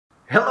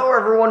Hello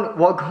everyone,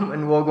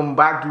 welcome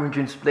back to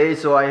NCHANZPLACE.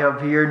 So I have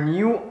here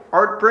new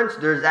art prints.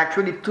 There's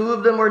actually two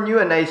of them are new,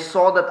 and I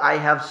saw that I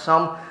have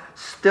some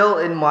still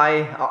in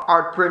my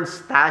art print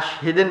stash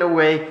hidden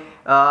away.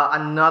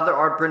 Another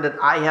art print that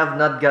I have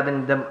not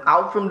gotten them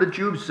out from the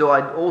tube, so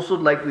I'd also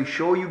like to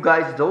show you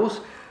guys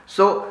those.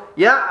 So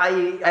yeah,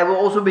 I will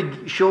also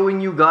be showing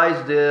you guys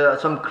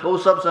some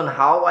close-ups on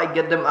how I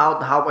get them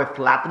out, how I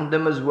flatten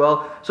them as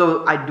well.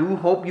 So I do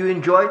hope you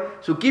enjoy.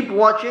 So keep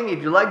watching.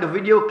 If you like the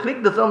video,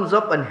 click the thumbs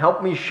up and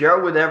help me share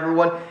with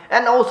everyone.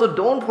 And also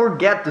don't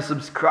forget to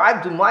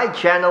subscribe to my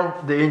channel,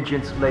 The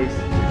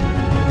NCHANZPLACE.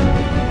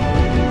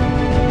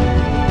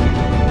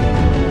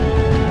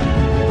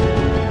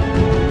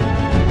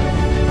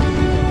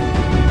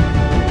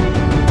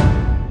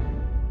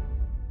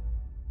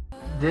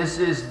 This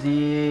is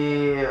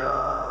the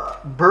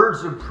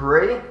Birds of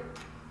Prey.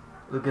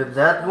 Look at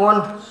that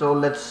one. So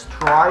let's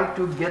try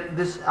to get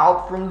this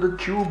out from the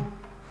tube.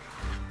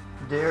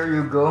 There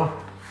you go.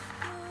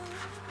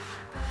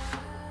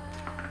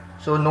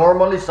 So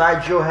normally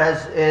Sideshow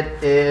has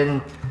it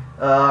in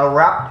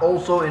wrapped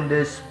also in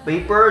this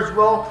paper as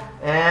well.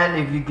 And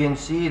if you can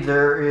see,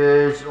 there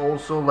is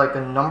also like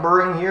a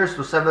numbering here.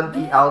 So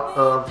 70 out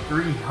of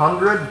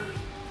 300.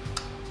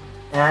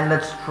 And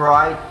let's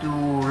try to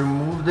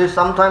remove this.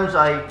 Sometimes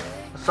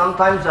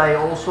I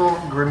also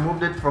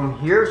removed it from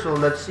here, so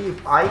let's see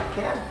if I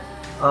can.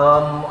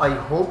 I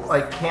hope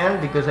I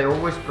can, because I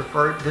always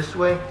prefer it this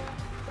way.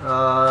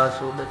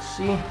 So let's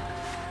see.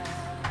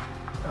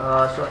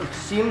 So it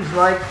seems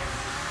like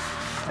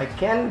I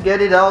can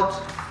get it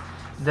out.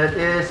 That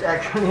is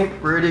actually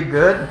pretty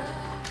good.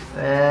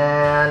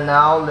 And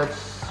now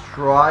let's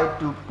try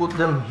to put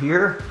them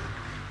here.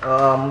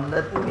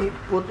 Let me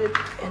put it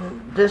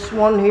in this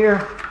one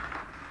here.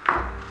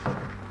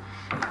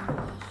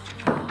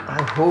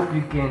 I hope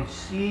you can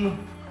see,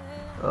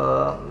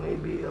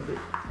 maybe a bit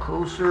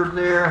closer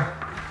there.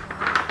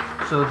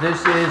 So this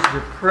is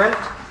the print.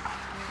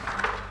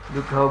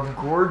 Look how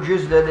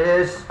gorgeous that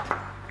is.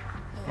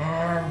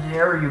 And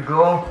there you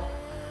go.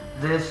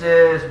 This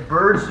is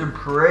Birds of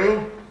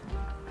Prey.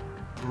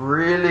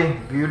 Really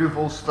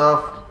beautiful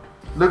stuff.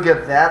 Look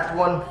at that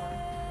one.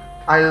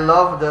 I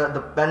love the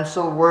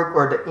pencil work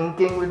or the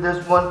inking with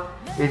this one.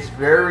 It's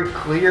very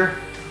clear.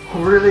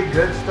 Really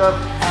good stuff.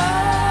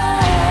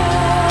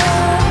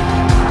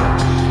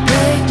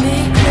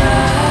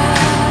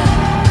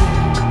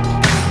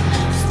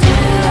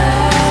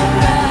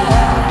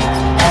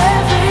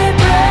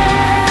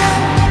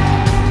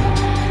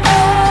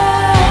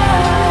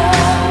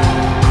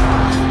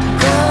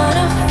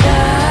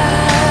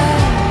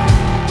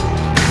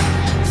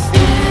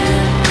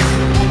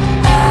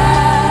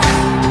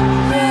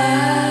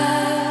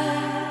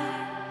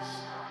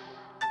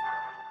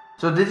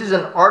 So this is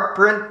an art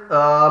print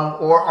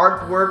or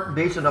artwork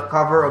based on the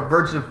cover of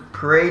Birds of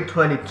Prey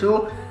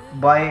 22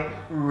 by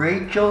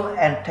Rachel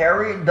and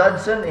Terry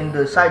Dodson. In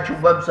the Sideshow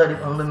website,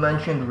 it only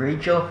mentioned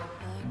Rachel,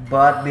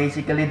 but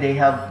basically they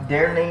have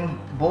their name,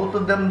 both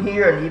of them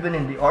here, and even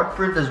in the art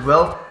print as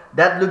well.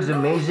 That looks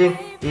amazing.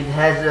 It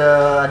has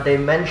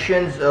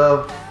dimensions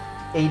of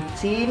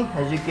 18,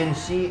 as you can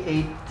see,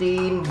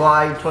 18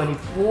 by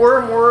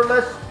 24 more or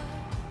less.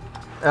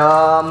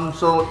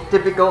 So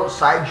typical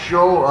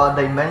Sideshow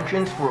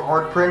dimensions for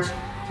art prints.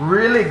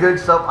 Really good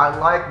stuff. I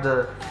like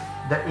the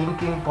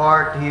inking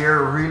part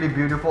here. Really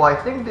beautiful.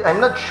 I'm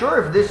not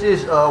sure if this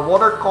is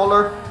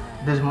watercolor.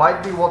 This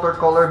might be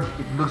watercolor.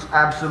 It looks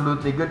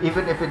absolutely good.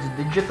 Even if it's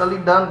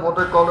digitally done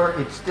watercolor,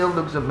 it still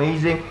looks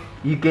amazing.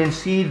 You can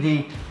see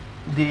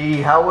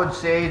the how would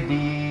say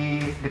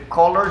the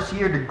colors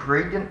here, the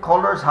gradient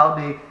colors, how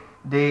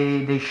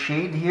they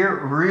shade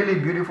here. Really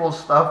beautiful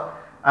stuff.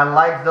 I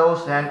like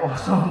those, and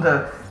also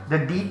the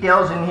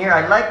details in here.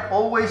 I like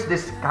always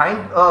this kind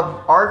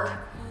of art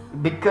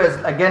because,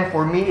 again,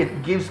 for me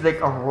it gives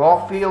like a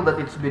raw feel that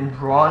it's been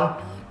drawn.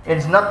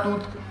 It's not too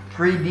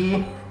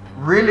 3D.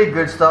 Really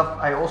good stuff.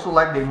 I also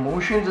like the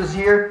emotions is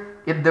here.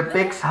 It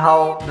depicts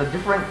how the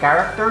different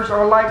characters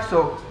are like.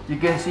 So you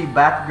can see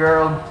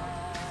Batgirl,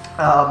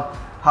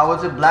 how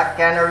is it, Black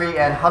Canary,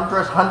 and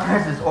Huntress.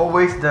 Huntress is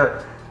always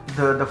the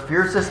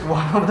fiercest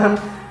one of them.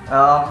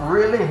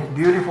 Really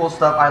beautiful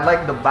stuff. I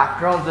like the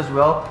backgrounds as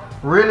well.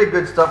 Really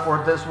good stuff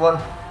for this one,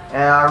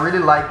 and I really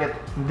like it.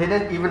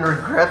 Didn't even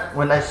regret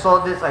when I saw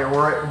this. I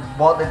already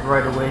bought it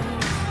right away.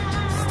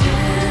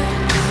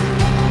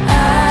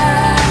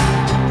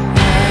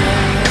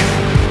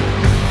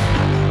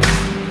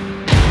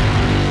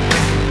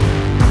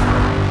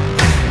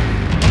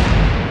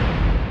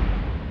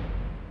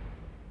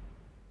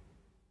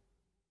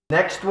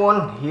 Next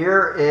one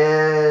here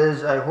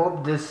is, I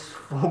hope this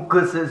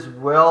focuses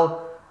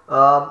well.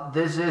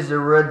 This is the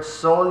Red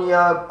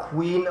Sonja,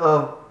 Queen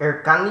of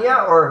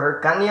Hyrkania or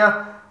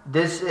Hyrkania.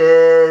 This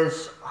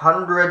is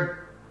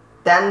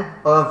 110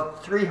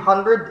 of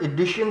 300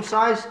 edition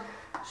size.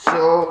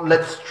 So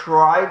let's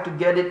try to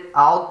get it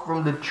out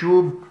from the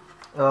tube.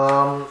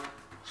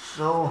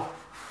 So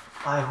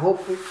I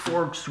hope it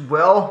works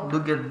well.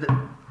 Look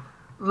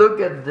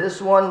at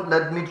this one.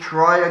 Let me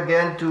try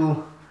again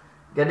to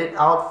get it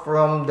out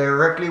from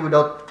directly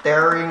without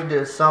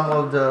tearing some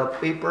of the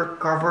paper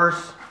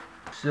covers.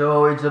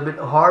 So it's a bit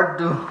hard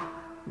to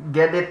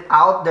get it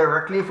out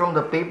directly from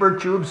the paper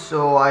tube,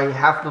 so I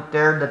have to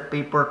tear that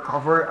paper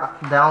cover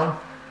down.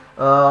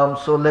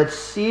 So let's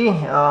see,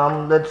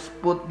 let's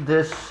put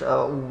this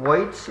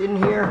weights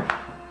in here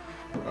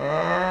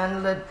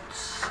and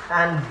let's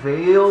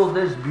unveil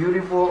this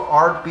beautiful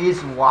art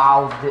piece.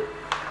 Wow,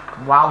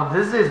 wow,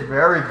 this is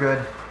very good.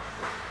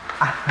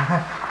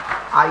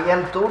 I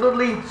am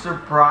totally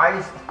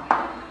surprised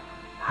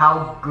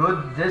how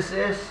good this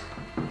is.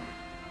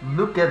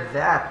 Look at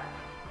that.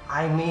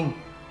 I mean,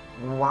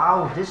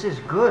 wow, this is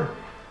good.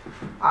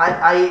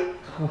 I'm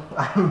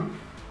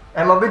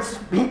a bit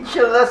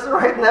speechless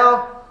right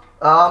now.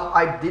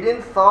 I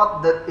didn't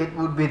thought that it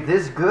would be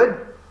this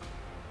good,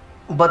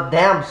 but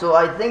damn. So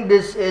I think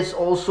this is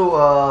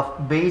also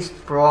based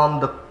from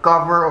the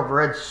cover of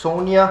Red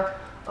Sonja,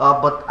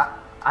 but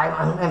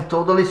I'm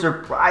totally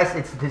surprised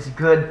it's this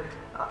good.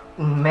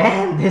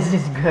 Man, this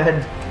is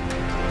good.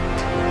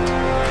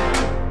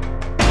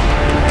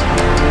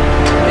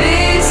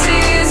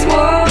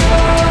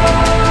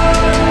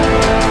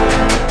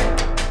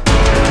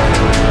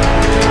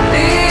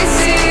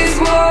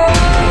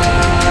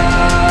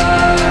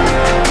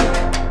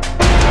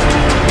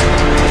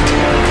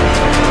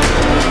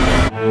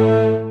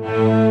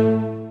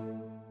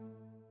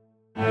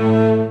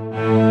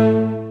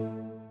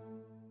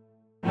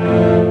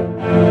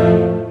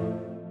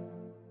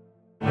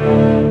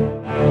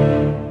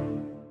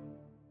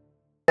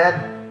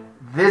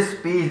 This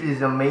piece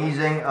is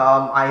amazing.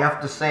 I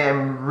have to say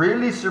I'm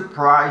really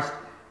surprised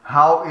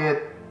how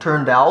it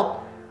turned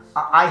out.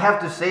 I have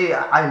to say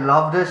I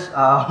love this.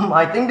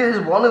 I think this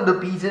is one of the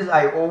pieces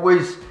I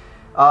always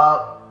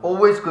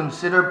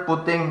consider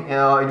putting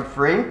in a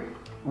frame.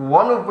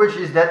 One of which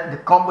is that the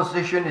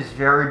composition is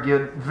very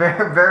good,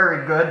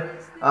 very good.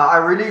 I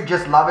really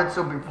just love it.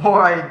 So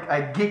before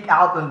I geek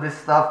out on this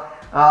stuff,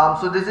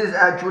 so this is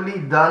actually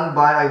done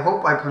by, I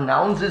hope I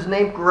pronounce his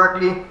name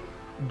correctly,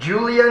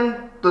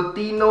 Julian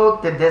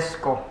Totino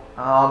Tedesco.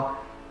 I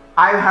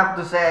have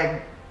to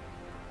say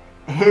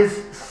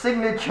his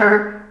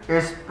signature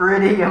is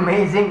pretty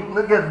amazing.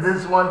 Look at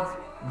this one,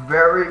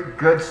 very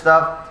good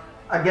stuff.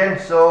 Again,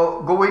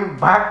 so going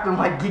back to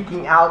my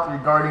geeking out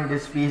regarding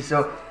this piece,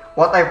 so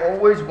what I've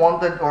always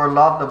wanted or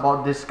loved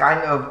about this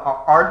kind of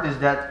art is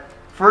that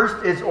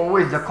first is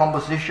always the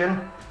composition,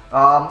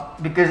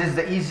 because it's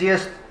the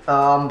easiest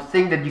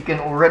thing that you can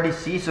already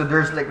see. So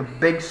there's like a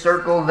big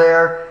circle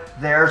there.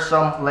 There's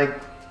some like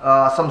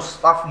some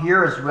stuff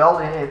here as well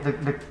in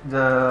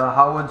the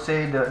how I would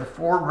say the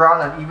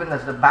foreground and even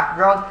as the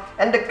background,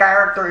 and the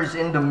character is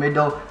in the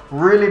middle.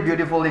 Really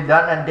beautifully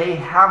done, and they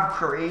have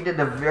created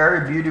a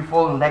very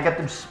beautiful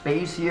negative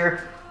space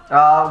here,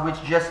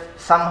 which just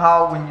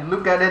somehow when you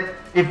look at it,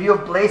 if you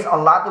place a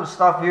lot of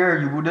stuff here,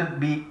 you wouldn't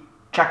be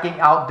checking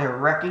out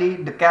directly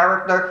the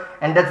character.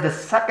 And that's the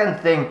second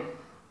thing,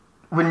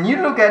 when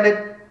you look at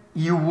it,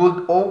 you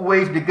would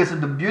always, because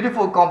of the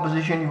beautiful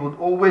composition, you would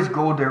always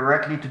go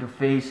directly to the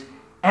face.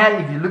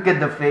 And if you look at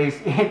the face,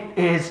 it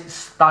is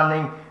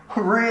stunning,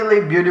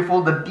 really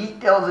beautiful. The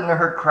details in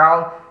her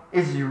crown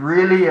is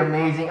really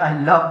amazing.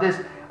 I love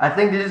this. I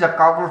think this is a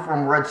cover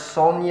from Red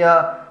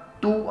Sonja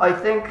 2, I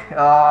think.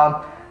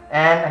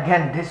 And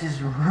again, this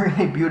is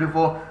really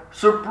beautiful,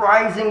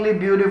 surprisingly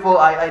beautiful.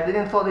 I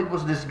didn't thought it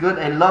was this good.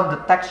 I love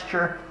the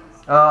texture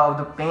of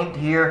the paint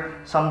here,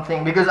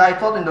 something, because I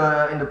thought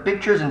in the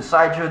pictures in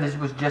Sideshow this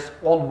was just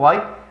all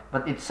white,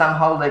 but it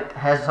somehow like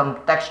has some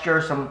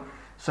texture,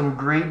 some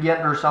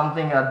gradient or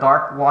something, a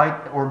dark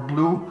white or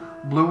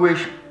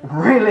bluish.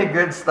 Really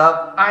good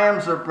stuff. I am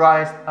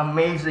surprised.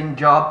 Amazing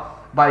job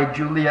by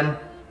Julian.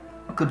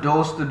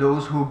 Kudos to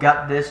those who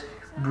got this.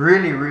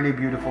 Really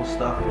beautiful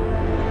stuff.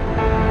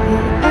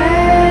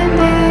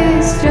 And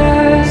it's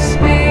just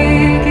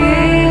beginning.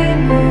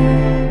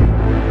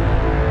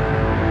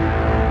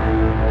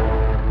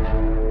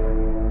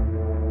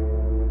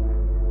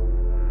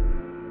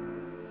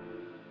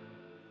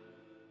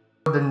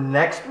 The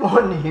next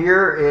one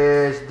here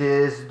is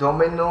this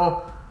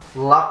Domino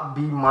Luck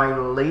Be My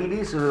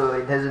Lady. So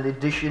it has an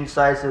edition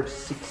size of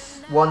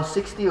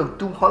 160 of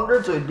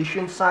 200. So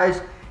edition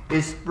size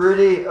is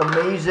pretty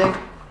amazing.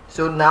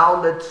 So now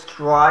let's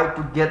try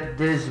to get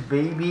this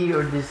baby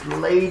or this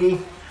lady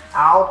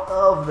out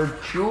of the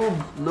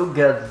tube. Look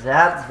at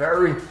that,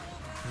 very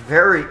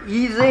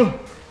easy.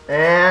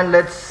 And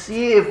let's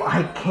see if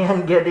I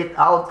can get it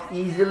out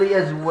easily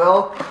as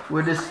well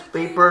with this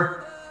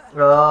paper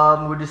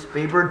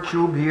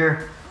tube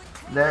here.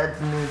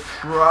 Let me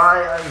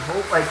try. I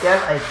hope I can.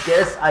 I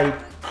guess I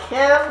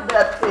can.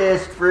 That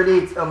is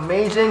pretty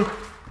amazing.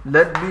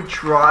 Let me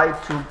try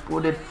to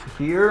put it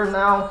here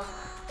now.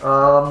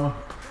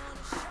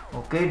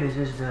 Okay, this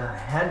is the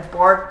head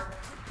part.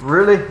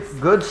 Really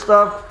good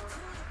stuff.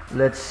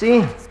 Let's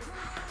see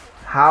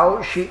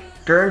how she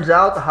turns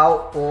out,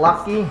 how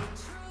lucky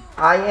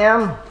I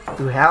am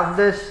to have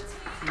this.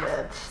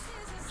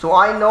 So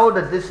I know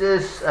that this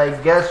is, I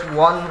guess,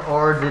 one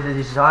or the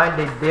design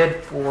they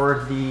did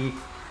for the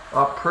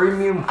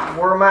premium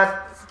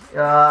format.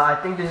 I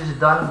think this is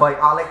done by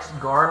Alex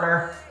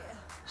Garner.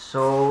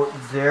 So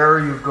there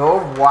you go.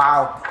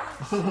 Wow.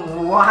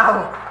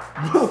 Wow.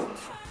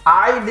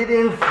 I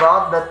didn't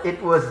thought that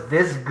it was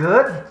this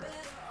good.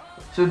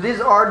 So these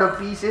are the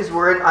pieces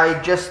wherein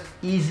I just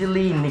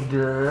easily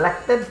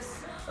neglected.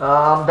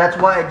 That's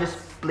why I just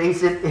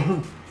place it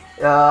in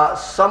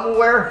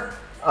somewhere.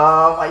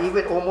 I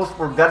even almost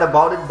forgot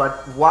about it,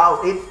 but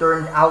wow, it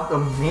turned out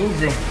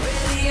amazing.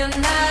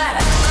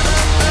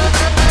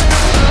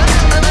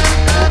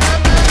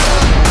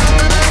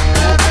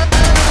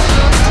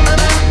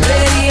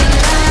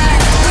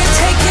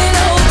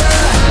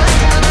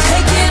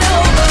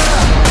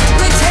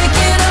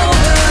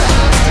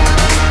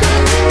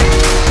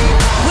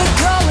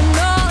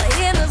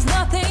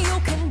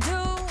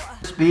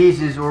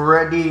 Piece is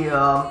already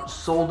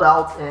sold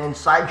out in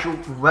Sideshow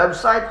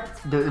website.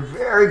 The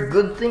very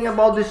good thing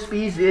about this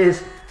piece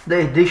is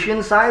the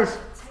edition size.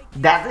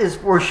 That is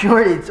for sure.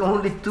 It's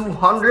only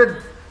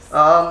 200.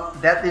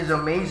 That is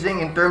amazing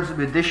in terms of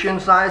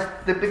edition size.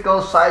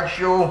 Typical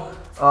Sideshow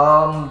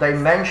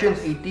dimensions,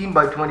 18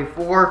 by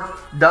 24,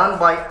 done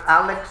by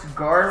Alex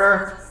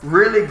Garner.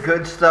 Really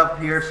good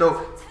stuff here.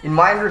 So in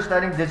my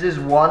understanding, this is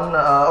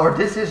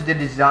this is the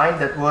design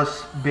that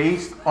was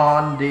based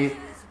on the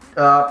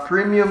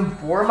premium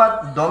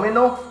format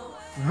Domino.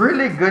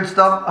 Really good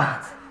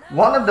stuff.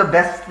 One of the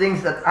best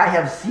things that I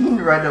have seen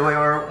right away,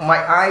 or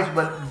my eyes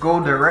but go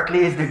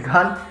directly, is the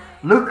gun.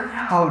 Look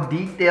how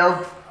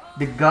detailed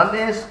the gun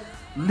is.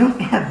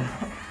 Look at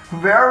that.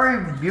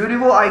 Very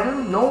beautiful. I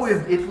don't know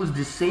if it was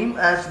the same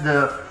as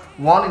the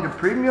one in the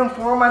premium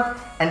format.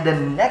 And the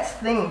next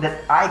thing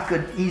that I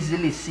could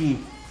easily see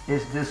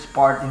is this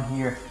part in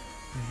here.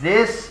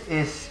 This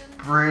is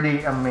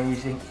pretty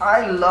amazing.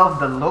 I love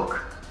the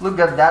look. Look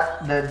at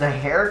that, the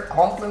hair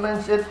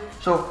complements it.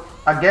 So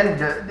again,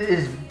 it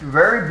is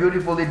very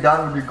beautifully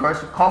done with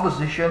regards to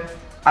composition.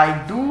 I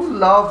do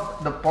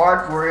love the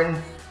part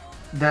wherein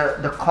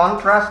the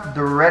contrast,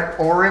 the red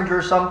orange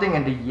or something,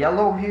 and the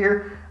yellow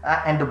here,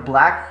 and the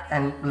black,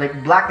 and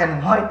like black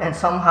and white, and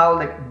somehow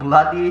like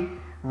bloody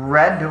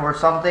red or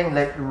something,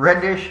 like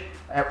reddish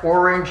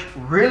orange.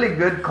 Really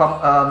good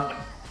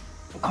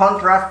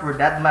contrast for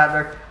that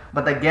matter.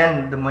 But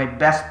again, my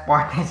best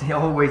part is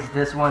always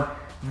this one.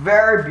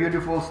 Very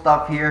beautiful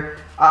stuff here.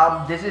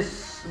 This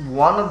is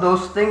one of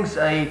those things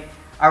I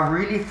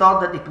really thought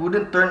that it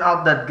wouldn't turn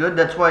out that good.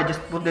 That's why I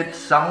just put it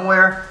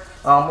somewhere,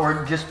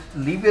 or just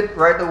leave it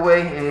right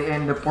away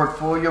in the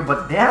portfolio.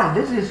 But damn,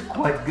 this is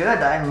quite good.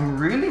 I'm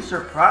really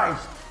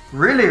surprised.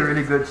 Really,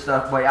 really good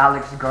stuff by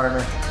Alex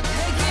Garner.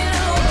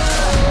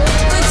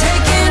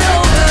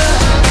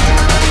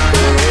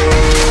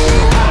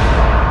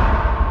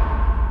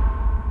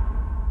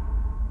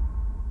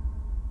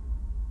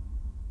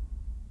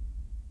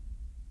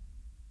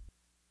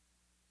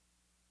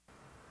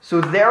 So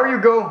there you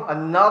go,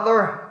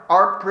 another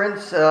art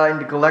prints in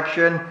the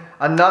collection,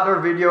 another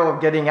video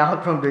of getting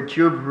out from the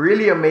tube.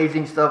 Really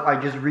amazing stuff. I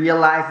just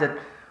realized that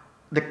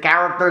the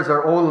characters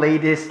are all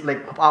ladies,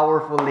 like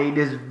powerful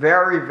ladies.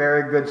 Very,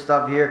 very good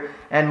stuff here.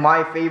 And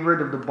my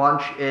favorite of the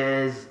bunch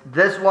is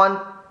this one.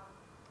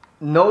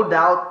 No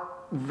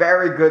doubt,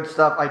 very good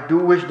stuff. I do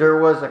wish there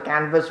was a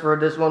canvas for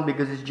this one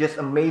because it's just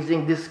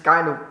amazing. This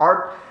kind of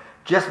art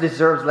just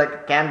deserves like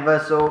a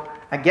canvas. So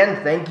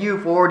again, thank you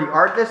for the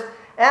artist.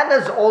 And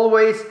as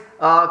always,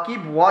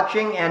 keep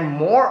watching and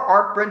more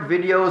art print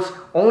videos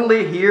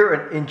only here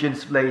at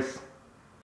NCHANZPLACE.